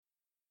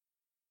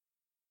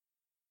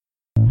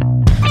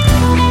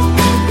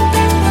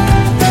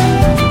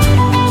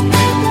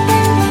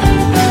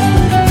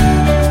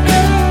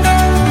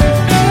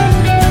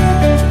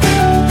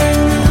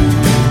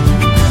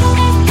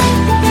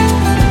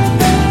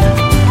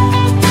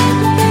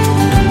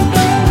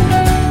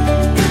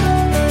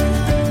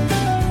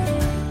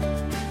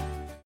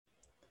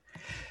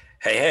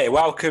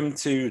welcome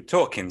to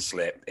Talking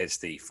Slip. It's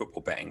the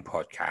football betting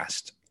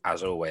podcast,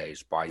 as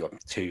always, by your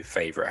two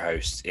favourite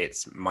hosts.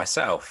 It's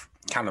myself,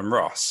 Callum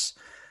Ross,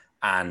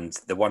 and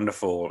the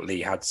wonderful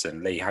Lee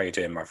Hudson. Lee, how are you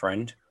doing, my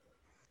friend?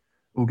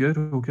 All good,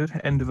 all good.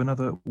 End of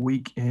another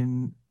week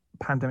in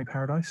pandemic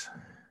paradise.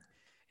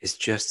 It's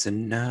just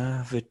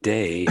another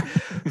day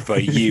for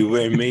you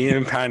and me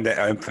in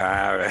pandemic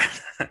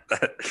paradise.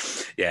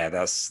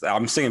 Yeah,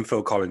 I'm singing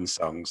Phil Collins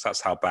songs.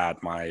 That's how bad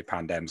my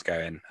pandemic's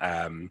going.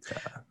 But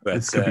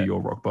this could be your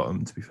rock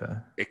bottom, to be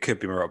fair. It could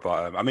be my rock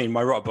bottom. I mean,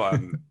 my rock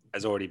bottom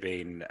has already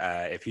been,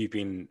 if you've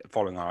been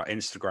following our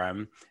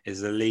Instagram,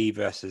 is the Lee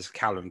versus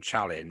Callum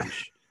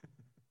challenge,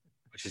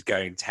 which is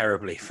going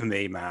terribly for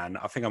me, man.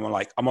 I think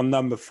I'm on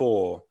number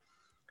 4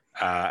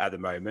 at the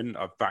moment.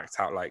 I've backed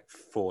out like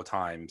 4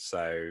 times.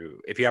 So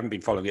if you haven't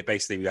been following it,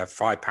 basically we have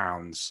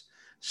 £5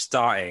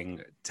 starting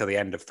till the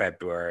end of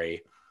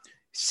February.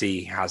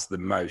 C has the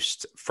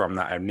most from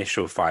that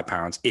initial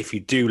 £5. If you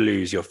do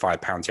lose your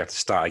 £5, you have to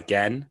start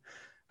again.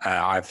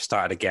 I've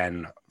started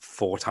again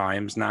 4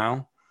 times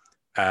now.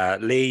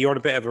 Lee, you're on a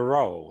bit of a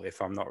roll, if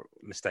I'm not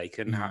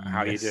mistaken. How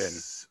are you doing?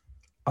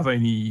 I've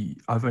only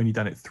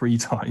done it 3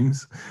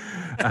 times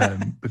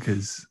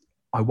because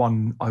I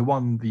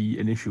won the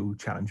initial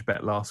challenge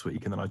bet last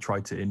week, and then I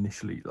tried to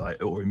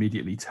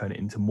immediately turn it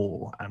into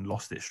more and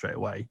lost it straight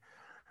away.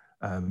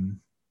 And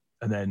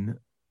then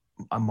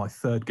on my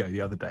third go the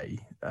other day,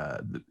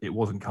 it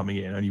wasn't coming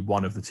in. Only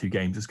one of the 2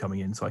 games was coming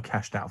in, so I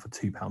cashed out for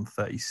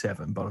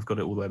 £2.37. But I've got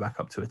it all the way back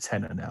up to a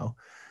tenner now,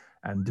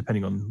 and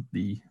depending on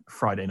the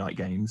Friday night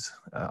games,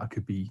 I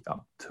could be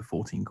up to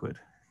 14 quid.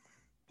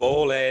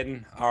 All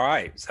in. All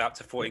right. So up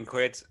to 14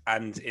 quid.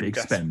 And big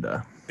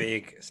spender,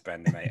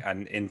 mate.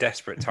 And in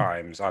desperate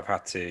times, I've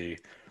had to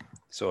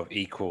sort of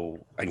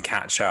equal and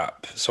catch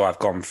up. So I've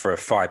gone for a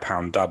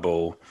 £5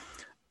 double,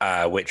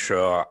 which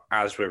are,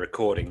 as we're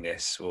recording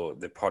this, or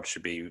the pod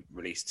should be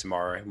released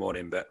tomorrow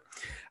morning, but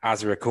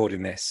as we're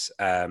recording this,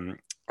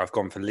 I've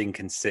gone for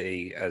Lincoln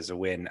City as a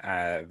win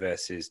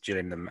versus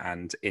Gillingham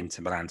and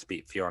Inter Milan to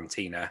beat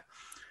Fiorentina.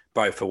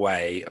 Both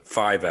away,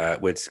 fiver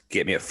would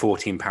get me at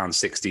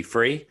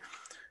 £14.63.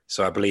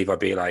 So I believe I'd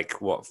be like,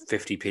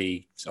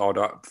 50p odd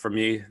up from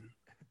you?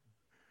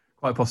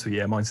 Quite possibly,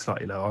 yeah. Mine's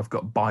slightly low. I've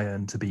got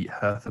Bayern to beat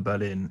Hertha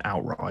Berlin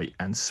outright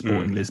and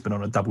Sporting Lisbon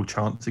on a double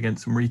chance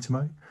against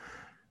Maritimo.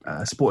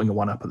 Sporting are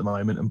 1 up at the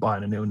moment and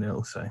Bayern are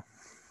 0-0. So at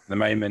the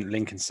moment,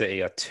 Lincoln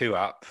City are 2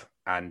 up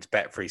and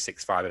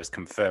Bet365 has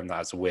confirmed that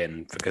as a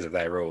win because of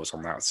their rules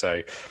on that.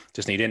 So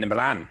just need Inter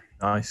Milan.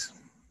 Nice.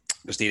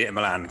 Just need it in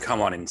Milan. Come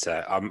on,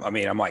 Inter. I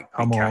might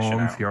come cashing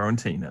on, out.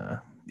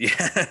 Fiorentina.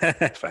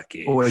 Yeah, fuck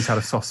you. Always had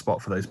a soft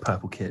spot for those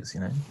purple kits,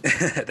 you know.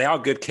 They are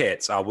good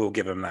kits. I will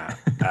give them that.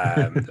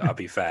 I'll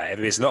be fair.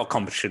 It's not a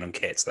competition on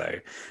kits, though.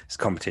 It's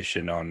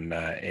competition on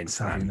Inter.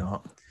 Sadly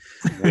not.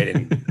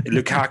 Winning.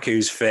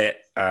 Lukaku's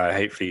fit.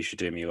 Hopefully you should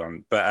do me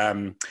one. But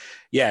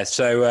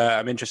so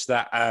I'm interested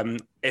that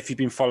if you've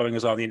been following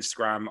us on the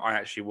Instagram, I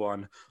actually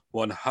won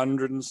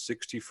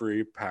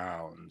 £163,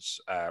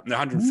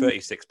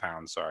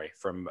 £136, sorry,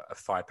 from a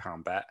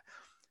 £5 bet.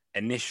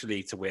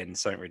 Initially to win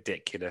something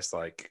ridiculous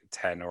like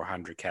 10 or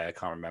 100k, I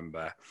can't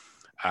remember.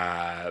 But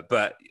I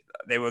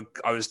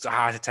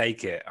had to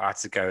take it. I had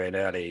to go in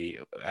early.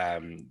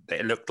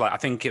 It looked like, I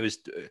think it was,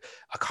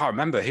 I can't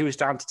remember who was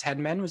down to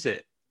 10 men. Was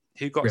it?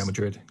 Who got Real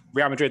Madrid?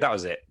 Real Madrid, that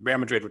was it. Real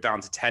Madrid were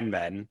down to 10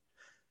 men.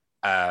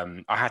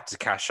 I had to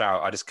cash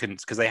out. I just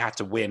couldn't, because they had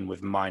to win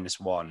with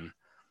 -1.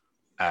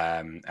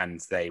 And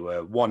they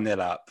were 1-0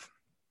 up.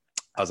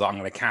 I was like, I'm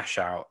going to cash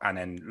out. And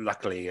then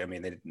luckily,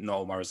 not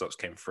all my results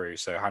came through.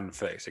 So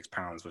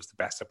 £136 was the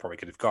best I probably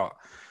could have got.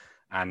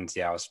 And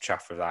yeah, I was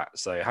chuffed with that.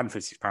 So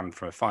 £156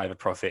 from a £5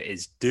 profit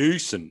is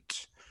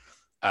decent.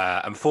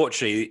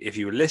 Unfortunately, if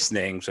you were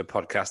listening to a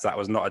podcast, that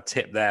was not a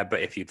tip there.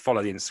 But if you'd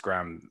follow the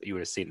Instagram, you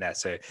would have seen there.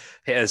 So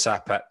hit us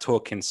up at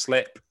Talking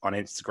Slip on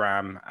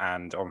Instagram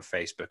and on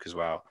Facebook as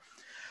well.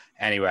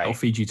 Anyway, I'll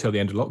feed you till the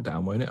end of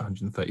lockdown, won't it?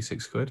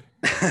 136 quid.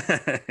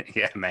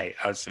 Yeah, mate.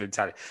 I was going to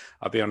tell you,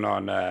 I'll be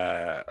on.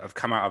 I've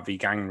come out of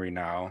veganuary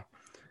now,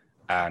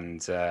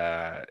 and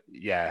I've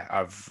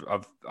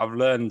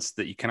learned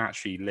that you can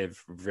actually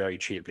live very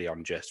cheaply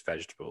on just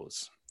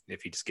vegetables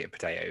if you just get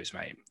potatoes,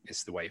 mate.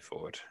 It's the way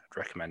forward. I'd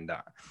recommend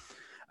that.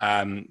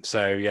 I'm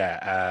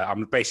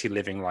basically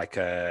living like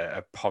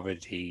a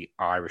poverty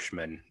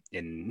Irishman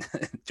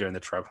during the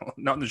trouble,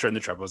 not during the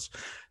troubles,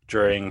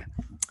 during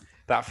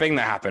that thing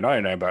that happened. I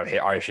don't know about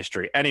Irish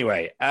history.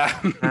 Anyway.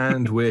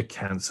 And we're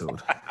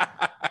cancelled.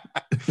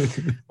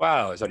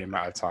 Well, it's only a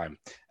matter of time.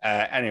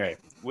 Anyway,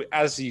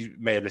 as you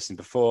may have listened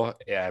before,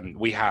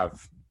 we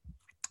have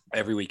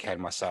every weekend,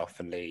 myself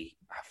and Lee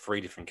have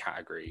 3 different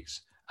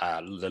categories.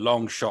 The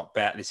long shot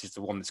bet, this is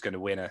the one that's going to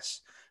win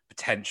us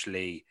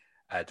potentially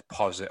a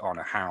deposit on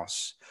a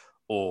house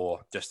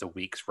or just a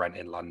week's rent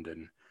in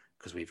London,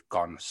 because we've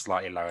gone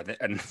slightly lower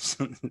and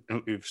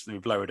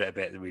we've lowered it a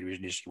bit than we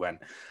initially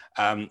went.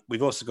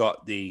 We've also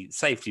got the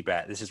safety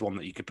bet. This is one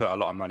that you could put a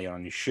lot of money on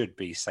and you should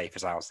be safe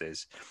as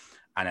houses.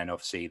 And then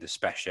obviously the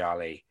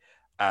speciale.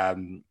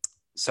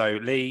 So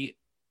Lee,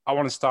 I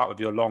want to start with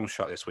your long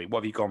shot this week. What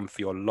have you gone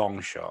for your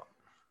long shot?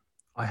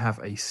 I have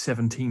a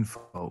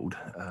 17-fold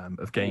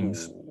of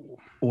games Ooh.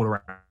 all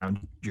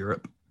around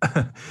Europe.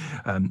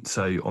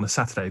 So on a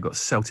Saturday, I've got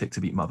Celtic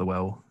to beat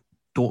Motherwell,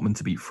 Dortmund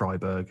to beat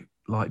Freiburg,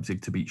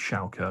 Leipzig to beat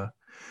Schalke,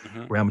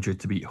 Real Madrid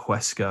to beat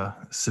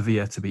Huesca,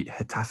 Sevilla to beat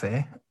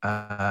Getafe,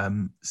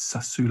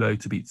 Sassuolo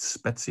to beat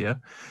Spezia,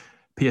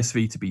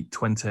 PSV to beat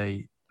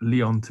Twente,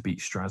 Lyon to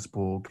beat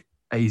Strasbourg,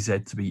 AZ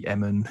to beat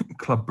Emmen,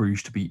 Club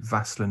Brugge to beat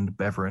Vassland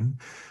Beveren.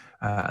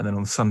 And then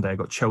on Sunday, I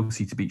got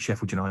Chelsea to beat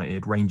Sheffield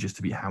United, Rangers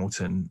to beat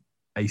Hamilton,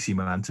 AC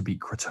Milan to beat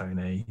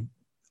Crotone,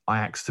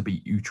 Ajax to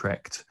beat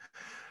Utrecht,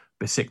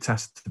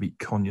 Besiktas to beat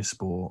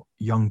Konyaspor,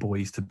 Young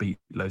Boys to beat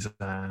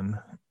Lausanne,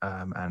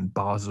 and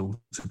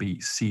Basel to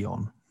beat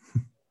Sion.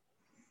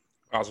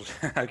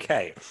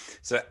 Okay,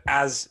 so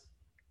as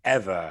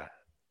ever,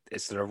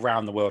 it's an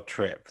around the world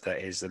trip that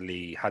is the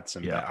Lee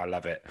Hudson bet. I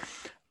love it.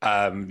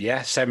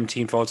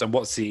 17 folds. And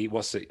what you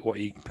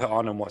put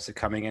on and what's it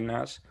coming in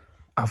as?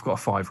 I've got a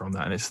fiver on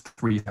that, and it's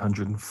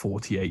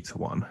 348 to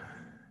 1.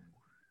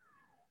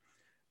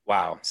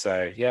 Wow.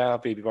 So yeah, I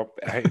hope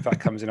if that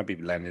comes in, I'll be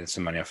lending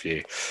some money off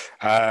you.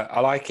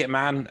 I like it,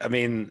 man. I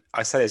mean,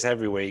 I say this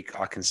every week.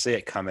 I can see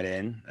it coming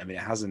in. I mean,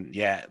 it hasn't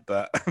yet,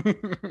 but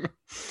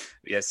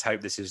let's hope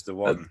this is the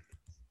one.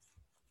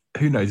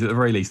 Who knows? At the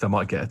very least, I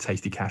might get a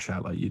tasty cash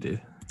out like you did.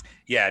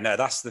 Yeah, no,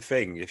 that's the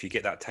thing. If you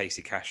get that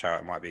tasty cash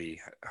out, it might be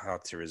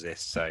hard to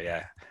resist. So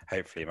yeah,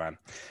 hopefully, man.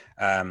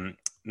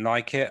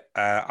 Nike it.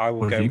 I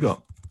will What go. have you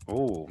got?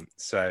 Oh,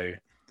 so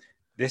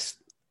this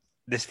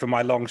for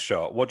my long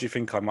shot. What do you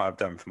think I might have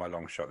done for my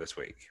long shot this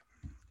week?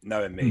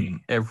 Knowing me,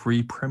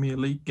 every Premier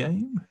League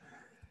game.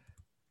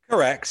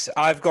 Correct.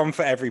 I've gone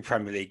for every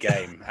Premier League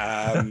game.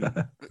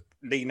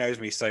 Lee knows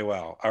me so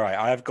well. All right,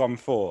 I have gone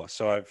for.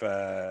 So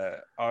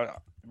I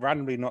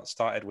randomly not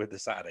started with the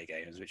Saturday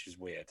games, which is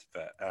weird,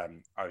 but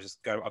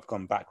I've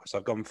gone backwards.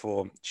 I've gone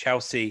for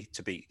Chelsea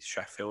to beat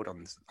Sheffield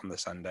on the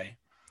Sunday.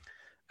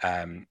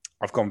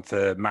 I've gone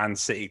for Man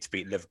City to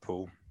beat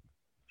Liverpool.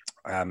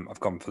 I've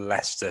gone for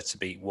Leicester to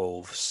beat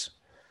Wolves.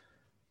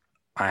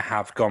 I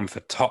have gone for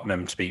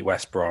Tottenham to beat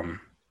West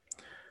Brom.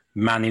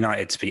 Man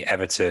United to beat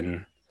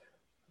Everton.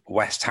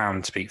 West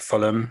Ham to beat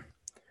Fulham.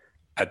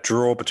 A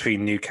draw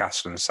between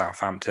Newcastle and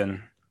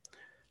Southampton.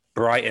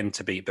 Brighton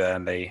to beat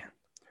Burnley.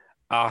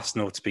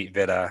 Arsenal to beat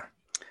Villa.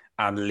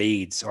 And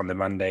Leeds on the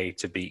Monday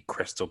to beat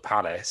Crystal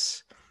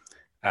Palace.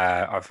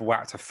 I've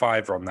whacked a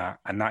fiver on that,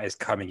 and that is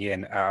coming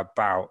in at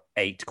about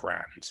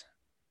 $8,000.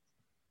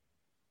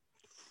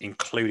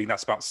 Including,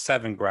 that's about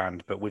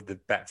 $7,000, but with the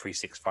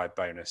Bet365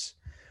 bonus,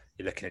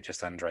 you're looking at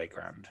just under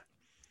 $8,000.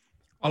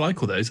 I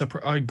like all those.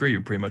 I agree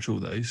with pretty much all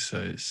those.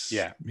 So it's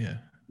yeah.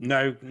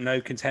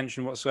 No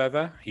contention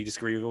whatsoever. You just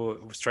agree with all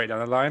straight down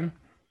the line.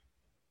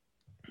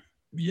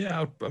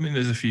 Yeah, I mean,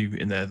 there's a few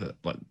in there that,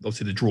 like,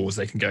 obviously the draws,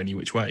 they can go any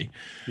which way.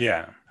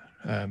 Yeah.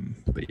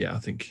 But yeah, I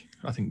think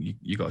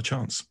you got a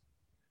chance.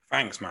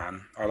 Thanks,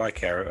 man. I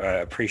like it. I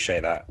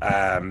appreciate that.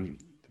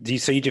 Do you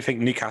think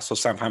Newcastle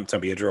Southampton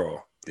will be a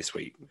draw this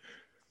week?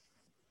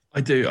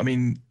 I do. I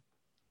mean,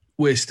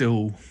 I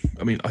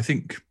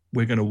think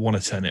we're going to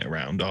want to turn it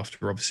around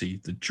after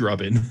obviously the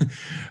drubbing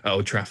at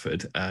Old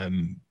Trafford.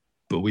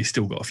 But we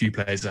still got a few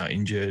players out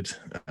injured.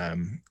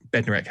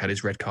 Bednarek had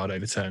his red card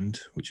overturned,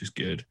 which is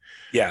good.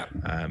 Yeah.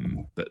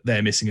 But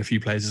they're missing a few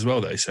players as well,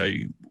 though. So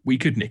we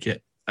could nick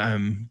it.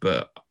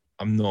 But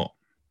I'm not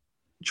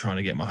trying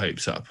to get my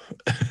hopes up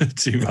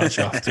too much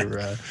after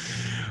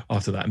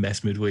that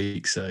mess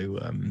midweek. So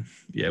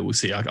yeah, we'll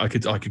see. I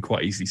could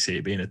quite easily see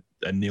it being a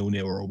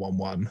 0-0 or a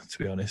 1-1, to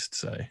be honest.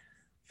 So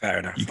fair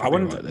enough. I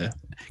wonder right there,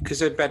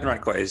 because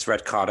Bednarek got his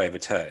red card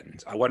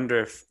overturned. I wonder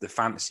if the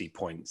fantasy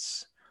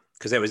points,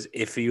 because there was,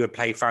 if you would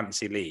play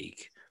fantasy league,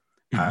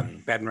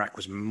 Bednarek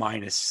was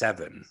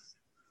 -7.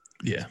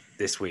 Yeah,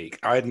 this week.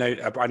 I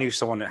knew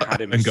someone that had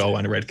him and goal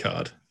and a red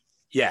card.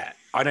 Yeah,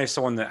 I know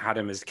someone that had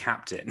him as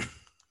captain.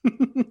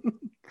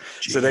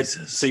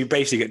 So you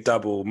basically get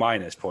double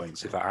minus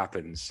points if that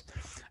happens.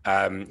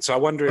 So I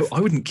wonder if I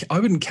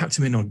wouldn't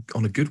captain him in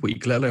on a good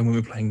week, let alone when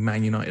we're playing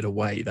Man United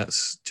away.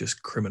 That's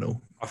just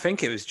criminal. I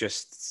think it was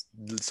just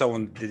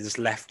someone that just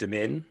left him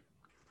in.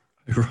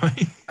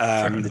 Right.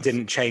 They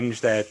didn't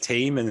change their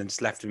team and then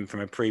just left him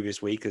from a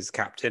previous week as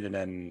captain, and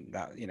then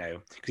that,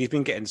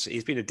 because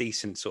he's been a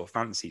decent sort of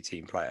fantasy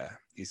team player.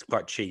 He's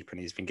quite cheap and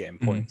he's been getting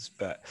points,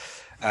 but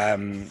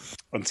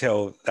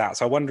until that,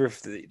 so I wonder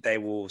if they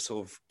will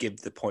sort of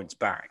give the points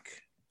back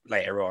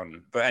later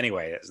on. But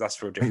anyway, that's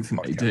for a different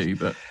podcast. They do,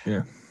 but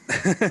yeah.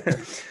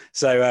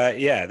 So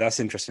yeah, that's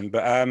interesting.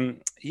 But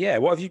yeah,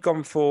 what have you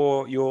gone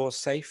for your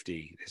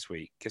safety this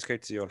week? Let's go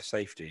to your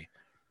safety.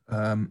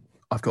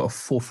 I've got a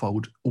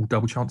 4-fold all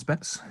double chance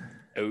bets.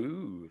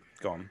 Oh,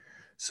 go on.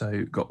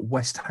 So got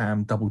West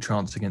Ham double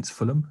chance against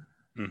Fulham.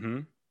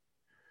 Mm-hmm.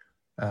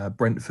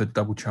 Brentford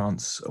double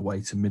chance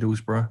away to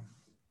Middlesbrough.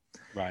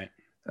 Right.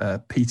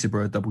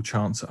 Peterborough double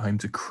chance at home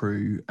to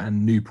Crewe,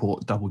 and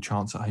Newport double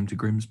chance at home to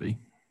Grimsby.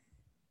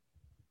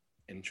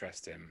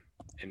 Interesting.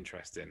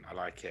 Interesting. I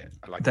like it.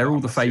 I like. They're all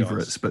the What's yours?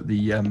 favourites, but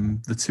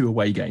the two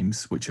away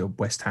games, which are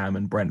West Ham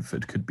and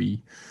Brentford, could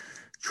be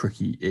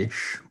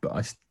tricky-ish.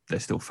 But they're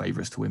still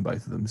favourites to win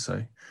both of them.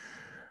 So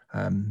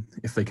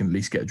if they can at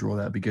least get a draw,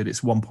 that'd be good.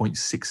 It's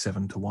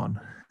 1.67 to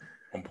 1.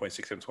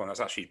 1.67 to 1. That's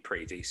actually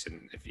pretty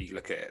decent. If you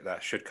look at it,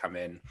 that should come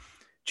in.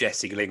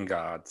 Jesse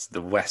Lingard,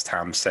 the West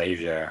Ham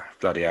saviour.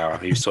 Bloody hell,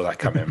 who saw that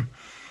coming?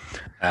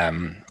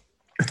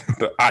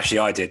 But actually,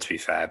 I did, to be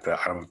fair. But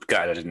I'm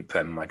glad I didn't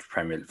put him in my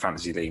Premier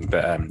Fantasy League.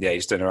 But yeah,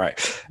 he's doing all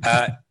right.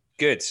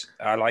 Good.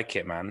 I like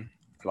it, man.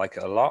 I like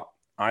it a lot.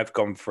 I've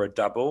gone for a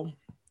double,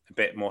 a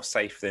bit more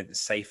safer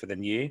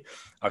than you.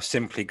 I've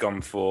simply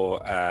gone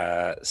for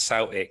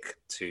Celtic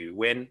to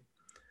win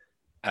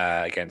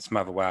against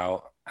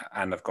Motherwell,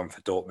 and I've gone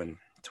for Dortmund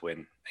to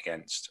win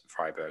against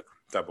Freiburg.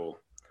 Double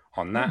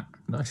on that.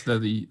 Nice. They're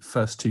the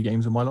first two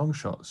games of my long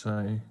shot,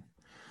 so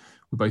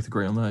we both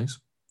agree on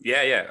those.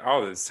 Yeah.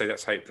 Oh, so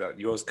let's hope that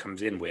yours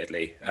comes in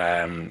weirdly.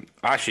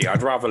 Actually,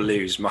 I'd rather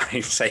lose my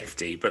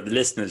safety, but the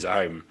listeners at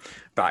home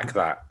back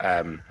that.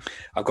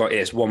 I've got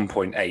it's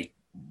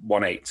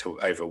 1.818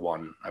 to over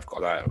 1. I've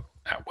got that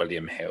at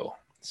William Hill.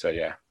 So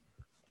yeah,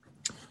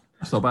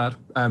 that's not bad.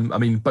 I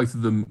mean, both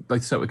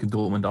Celtic and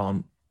Dortmund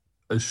aren't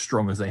as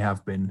strong as they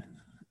have been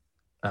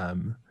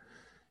in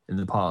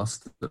the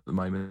past at the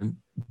moment,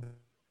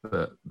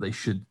 but they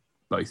should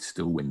both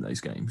still win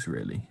those games,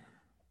 really.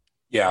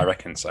 Yeah, I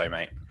reckon so,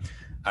 mate.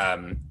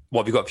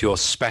 What have you got for your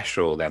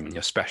special then,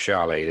 your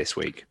speciale this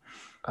week?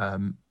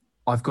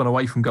 I've gone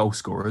away from goal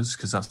scorers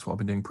because that's what I've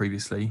been doing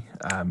previously.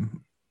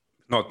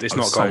 It's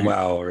not gone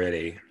well,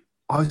 really.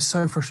 I was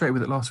so frustrated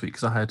with it last week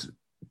because I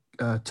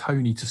had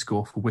Tony to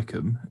score for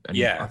Wickham,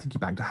 and I think he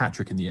bagged a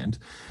hat-trick in the end.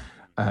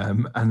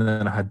 And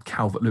then I had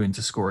Calvert-Lewin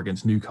to score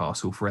against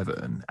Newcastle for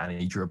Everton, and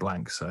he drew a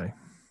blank. So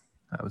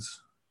that was.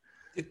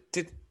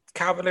 Did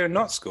Calvert-Lewin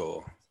not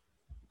score?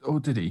 Oh,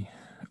 did he?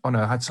 Oh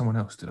no, I had someone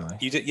else, did I?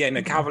 You did, yeah.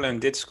 No, Calvert-Lewin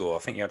did score. I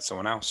think you had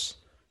someone else.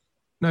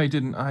 No, he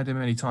didn't. I had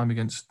him any time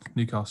against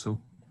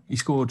Newcastle. He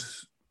scored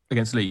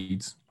against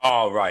Leeds.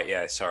 Oh right,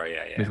 yeah. Sorry,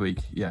 yeah. Midweek,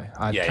 yeah.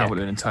 I had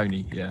Calvert-Lewin and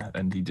Tony,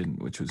 and he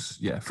didn't, which was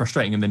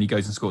frustrating. And then he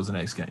goes and scores the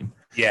next game.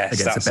 Yes,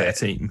 against a better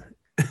team.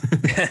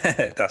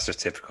 That's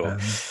just typical.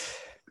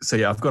 So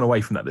yeah, I've gone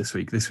away from that this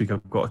week. This week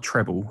I've got a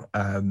treble.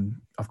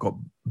 I've got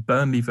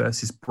Burnley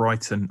versus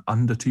Brighton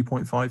under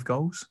 2.5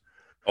 goals.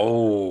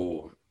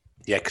 Oh,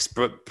 yeah, because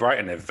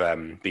Brighton have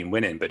been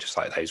winning, but just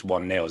like those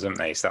 1-0s, haven't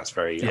they? So that's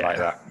I like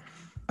that.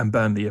 And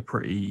Burnley are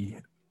pretty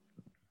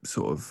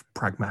sort of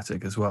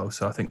pragmatic as well.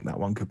 So I think that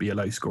one could be a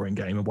low-scoring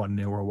game, a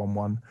 1-0 or a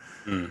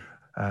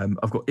 1-1.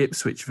 I've got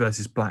Ipswich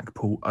versus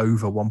Blackpool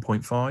over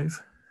 1.5.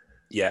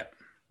 Yeah.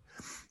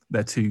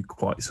 They're two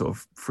quite sort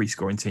of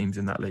free-scoring teams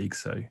in that league,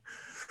 so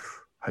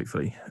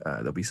hopefully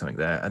there'll be something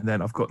there. And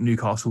then I've got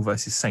Newcastle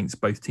versus Saints,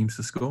 both teams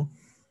to score.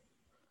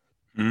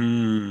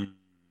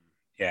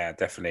 Yeah,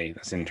 definitely.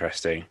 That's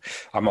interesting.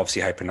 I'm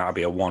obviously hoping that'll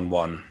be a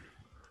 1-1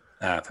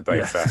 for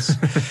both of us.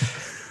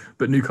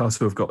 But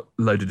Newcastle have got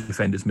a load of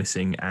defenders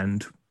missing,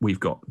 and we've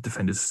got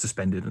defenders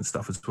suspended and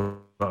stuff as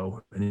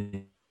well,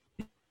 and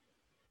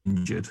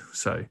injured.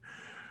 So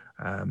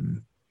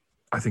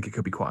I think it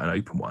could be quite an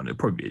open one. It'll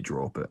probably be a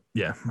draw, but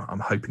yeah, I'm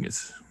hoping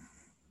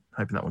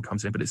that one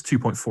comes in. But it's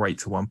 2.48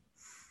 to 1.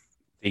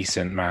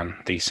 Decent, man.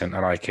 Decent. I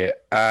like it.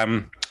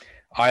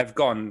 I've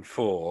gone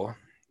for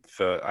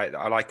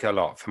I like it a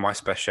lot for my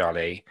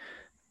speciale.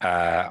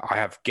 I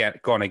have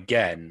gone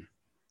again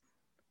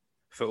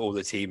for all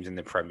the teams in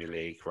the Premier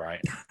League,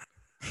 right?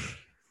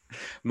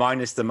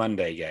 Minus the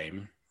Monday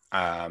game,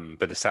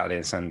 but the Saturday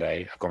and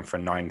Sunday, I've gone for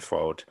a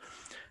 9-fold,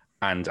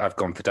 and I've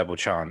gone for double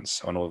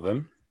chance on all of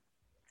them.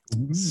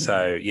 Ooh,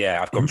 so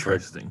yeah, I've gone for a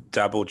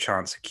double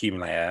chance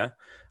accumulator.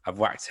 I've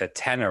whacked a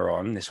tenner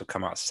on. This will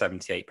come out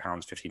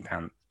 £78,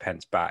 15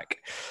 pence back.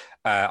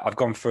 I've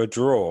gone for a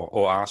draw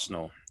or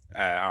Arsenal.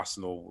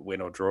 Arsenal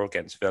win or draw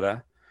against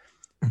Villa.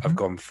 I've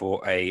gone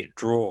for a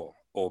draw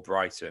or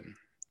Brighton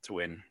to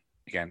win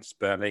against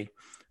Burnley.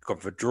 I've gone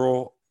for a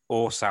draw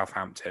or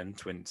Southampton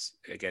to win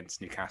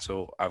against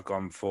Newcastle. I've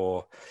gone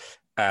for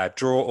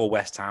draw or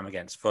West Ham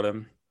against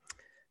Fulham.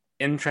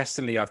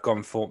 Interestingly, I've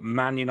gone for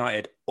Man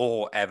United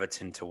or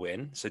Everton to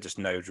win, so just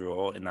no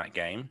draw in that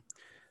game.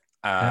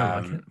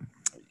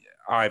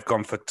 I've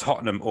gone for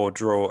Tottenham or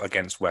draw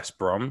against West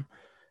Brom.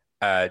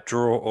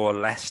 Draw or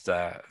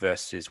Leicester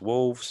versus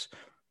Wolves.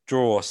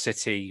 Draw or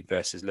City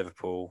versus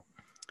Liverpool.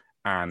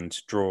 And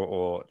draw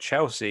or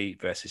Chelsea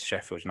versus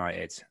Sheffield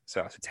United.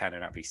 So that's a 10,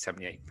 and that'd be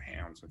 £78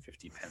 and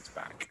 50 pence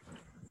back.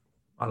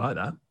 I like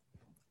that.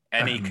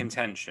 Any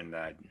contention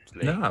there,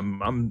 Lee? No,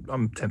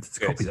 I'm tempted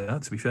to copy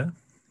that, to be fair.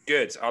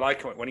 Good. I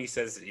like it when he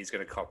says that he's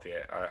going to copy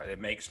it.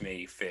 It makes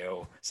me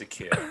feel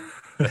secure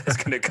that it's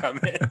going to come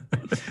in.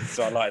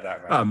 So I like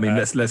that, man. I mean,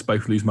 let's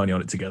both lose money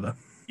on it together.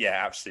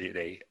 Yeah,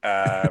 absolutely.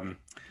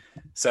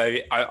 So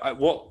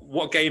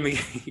what game are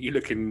you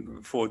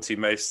looking forward to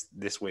most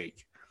this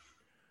week?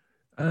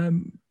 I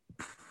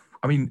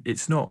mean,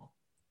 it's not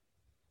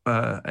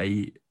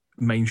a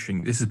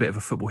mainstream. This is a bit of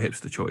a football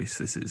hipster choice.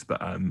 This is,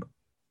 but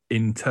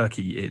in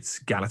Turkey, it's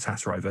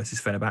Galatasaray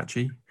versus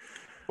Fenerbahce.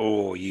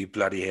 Oh, you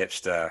bloody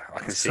hipster. I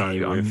can see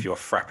you with your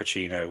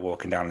Frappuccino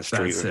walking down the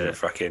street with your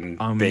fucking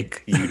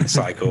big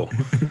unicycle.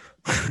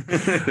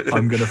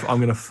 I'm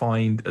gonna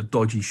find a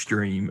dodgy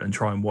stream and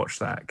try and watch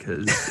that,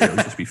 because it'll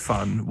just be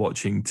fun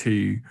watching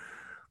two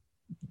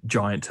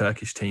giant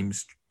Turkish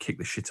teams kick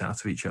the shit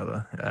out of each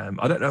other.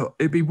 I don't know.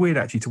 It'd be weird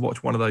actually to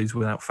watch one of those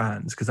without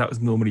fans, because that was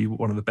normally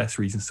one of the best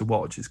reasons to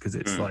watch, is because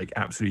it's like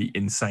absolutely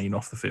insane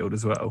off the field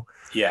as well.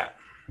 Yeah.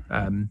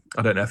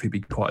 I don't know if he'd be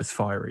quite as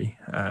fiery,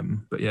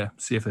 but yeah,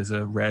 see if there's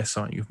a rare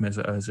sighting of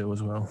Mesut Ozil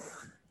as well.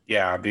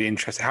 Yeah, I'd be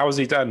interested. How has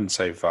he done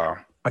so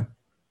far?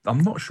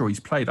 I'm not sure he's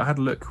played. I had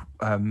a look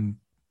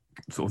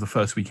sort of the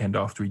first weekend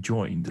after he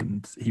joined,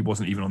 and he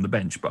wasn't even on the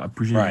bench, but I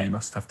presume he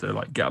must have to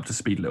like get up to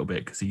speed a little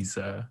bit, because he's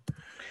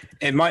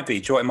it might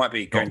be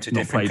going to a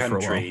different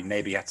country.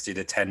 Maybe you have to do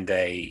the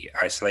 10-day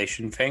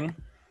isolation thing.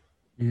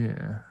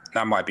 Yeah,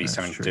 that might be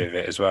something to do with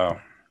it as well.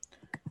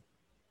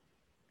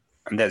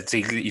 And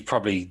you've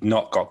probably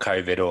not got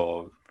COVID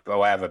or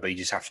whatever, but you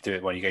just have to do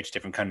it when you go to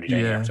different countries.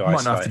 Yeah, you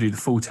might not have to do the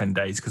full 10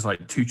 days, because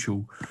like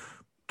Tuchel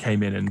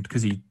came in, and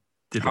because he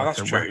did like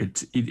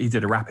he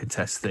did a rapid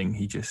test thing,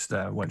 he just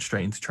went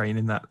straight into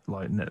training that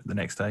like the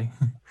next day.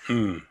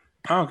 Oh,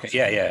 okay,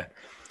 yeah.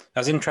 I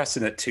was interested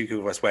that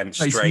Tuchel went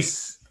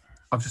straight.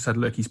 I've just had a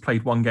look. He's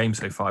played one game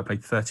so far. I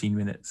played 13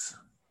 minutes.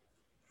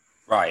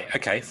 Right.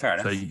 Okay. Fair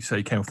enough. So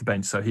he came off the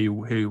bench. So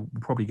he'll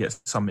probably get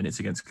some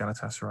minutes against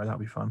Galatasaray. That'll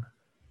be fun.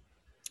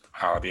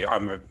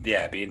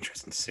 It'd be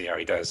interesting to see how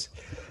he does.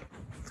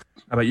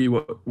 How about you?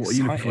 What are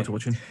you looking forward to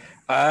watching?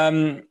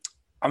 I'm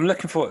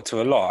looking forward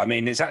to a lot. I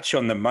mean, it's actually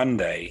on the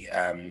Monday,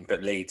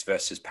 but Leeds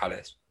versus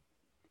Palace,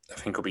 I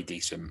think will be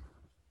decent.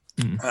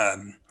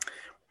 And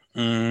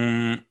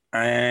I'm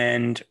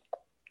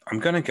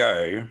going to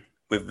go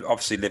with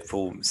obviously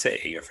Liverpool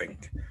City, I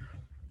think.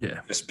 Yeah.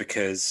 Just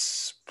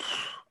because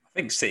I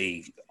think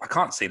City, I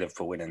can't see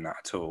Liverpool winning that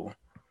at all.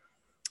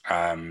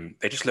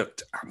 They just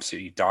looked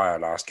absolutely dire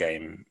last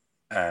game.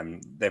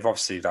 They've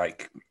obviously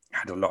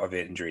had a lot of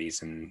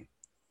injuries and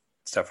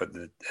stuff at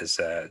their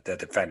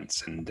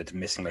defence, and they're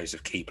missing loads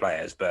of key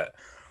players. But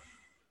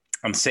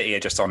City are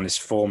just on this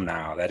form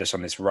now. They're just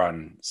on this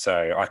run.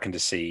 So I can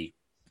just see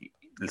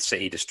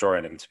City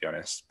destroying them, to be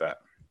honest. But,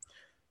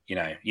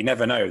 you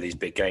never know these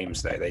big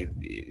games, though.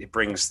 It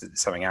brings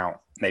something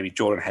out. Maybe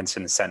Jordan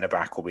Henson, the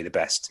centre-back, will be the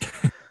best.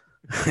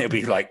 It'll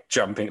be like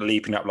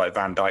leaping up like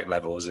Van Dijk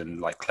levels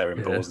and like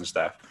clearing balls and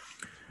stuff.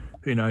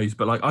 Who knows?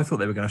 But I thought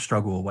they were going to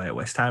struggle away at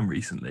West Ham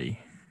recently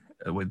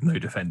with no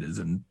defenders,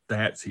 and they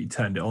actually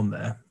turned it on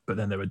there. But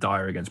then they were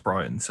dire against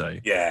Brighton. So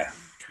yeah,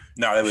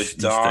 no, they were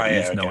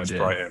dire against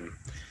Brighton,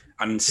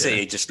 and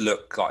City just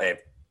looked like they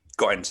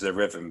got into the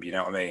rhythm. You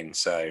know what I mean?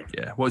 So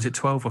yeah, what is it,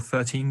 12 or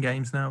 13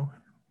 games now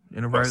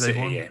in a row they've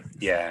won?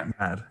 Yeah,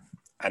 mad.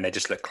 And they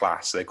just look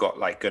class. They've got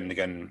like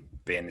Gundogan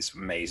being this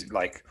amazing.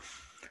 Like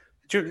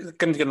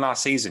Gundogan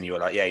last season, you were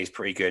like, yeah, he's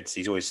pretty good.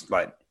 He's always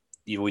like,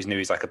 you always knew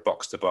he's like a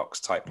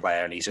box-to-box type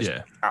player, and he's just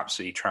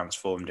absolutely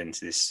transformed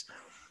into this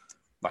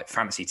like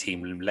fantasy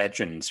team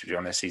legend. To be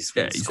honest, he's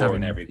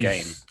scoring every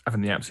game. He's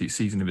having the absolute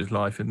season of his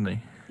life, isn't he?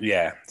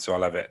 Yeah, so I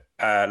love it.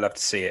 Love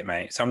to see it,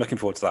 mate. So I'm looking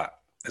forward to that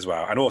as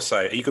well. And also,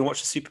 are you going to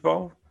watch the Super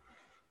Bowl?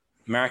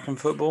 American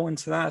football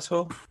into that at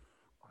all?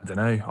 I don't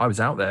know. I was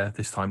out there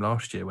this time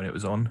last year when it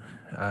was on.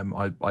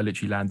 I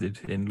literally landed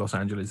in Los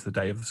Angeles the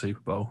day of the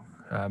Super Bowl.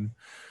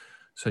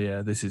 So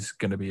yeah, this is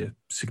going to be a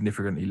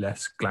significantly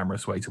less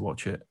glamorous way to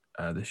watch it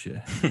this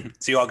year.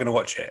 So you are going to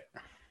watch it?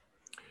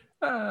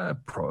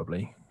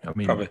 Probably. I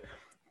mean, probably.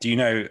 Do you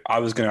know? I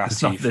was going to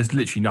ask you. There's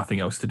literally nothing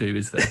else to do,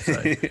 is there?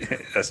 So.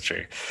 That's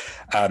true.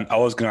 I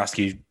was going to ask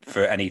you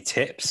for any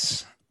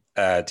tips.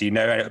 Do you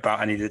know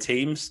about any of the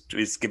teams?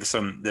 Just give us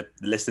the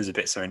listeners a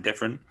bit something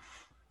different.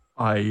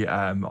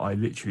 I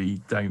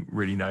literally don't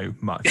really know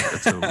much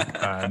at all.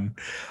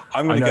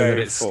 I'm going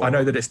to go. I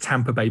know that it's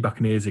Tampa Bay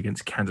Buccaneers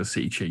against Kansas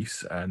City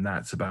Chiefs, and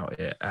that's about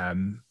it. I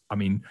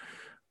mean,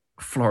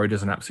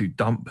 Florida's an absolute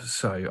dump,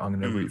 so I'm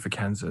going to root for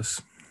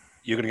Kansas.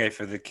 You're going to go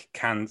for the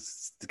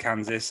Kansas, the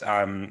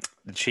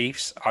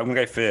Chiefs. I'm going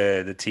to go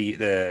for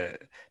the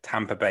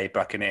Tampa Bay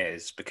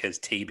Buccaneers, because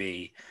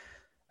TB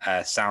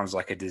sounds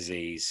like a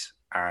disease,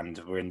 and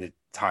we're in the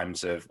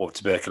times of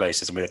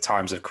tuberculosis, and we're the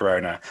times of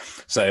Corona.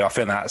 So I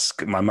think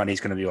my money's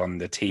going to be on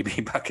the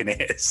TB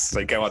Buccaneers.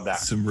 So go on that.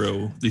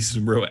 These are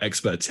some real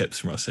expert tips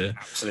from us here.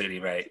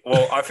 Absolutely, mate.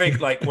 Well, I think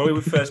like when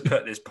we first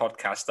put this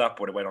podcast up,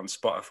 when it went on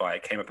Spotify,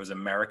 it came up as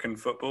American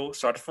football.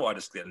 So I thought I'd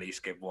just at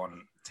least give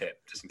one tip,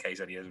 just in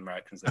case any of the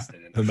Americans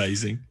listening.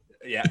 Amazing.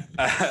 Yeah.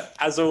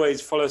 As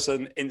always, follow us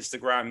on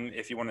Instagram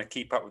if you want to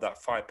keep up with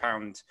that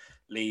 £5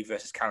 Lee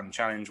versus Callum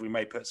challenge. We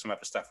may put some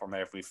other stuff on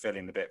there if we're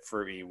feeling a bit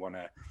fruity, want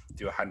to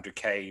do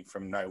 100k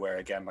from nowhere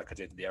again, like I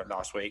did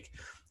last week.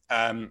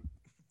 And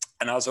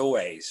as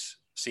always,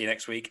 see you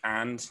next week,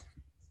 and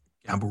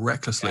gamble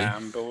recklessly.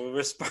 Gamble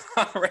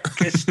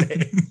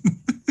recklessly.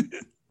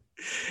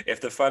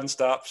 If the fun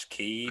stops,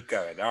 keep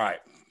going. All right.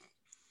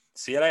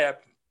 See you later.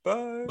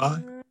 Bye.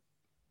 Bye.